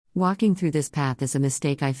Walking through this path is a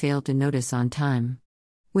mistake I failed to notice on time.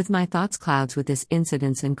 With my thoughts clouds with this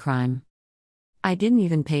incidence and crime. I didn't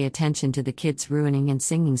even pay attention to the kids ruining and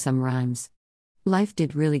singing some rhymes. Life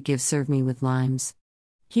did really serve me with limes.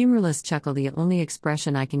 Humorless chuckle, the only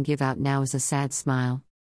expression I can give out now is a sad smile.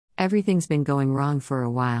 Everything's been going wrong for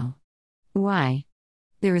a while. Why?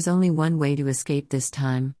 There is only one way to escape this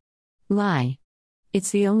time. Lie.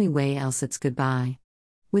 It's the only way, else it's goodbye.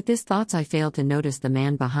 With this thoughts I failed to notice the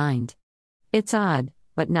man behind. It's odd,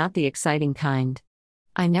 but not the exciting kind.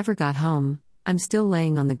 I never got home, I'm still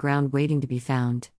laying on the ground waiting to be found.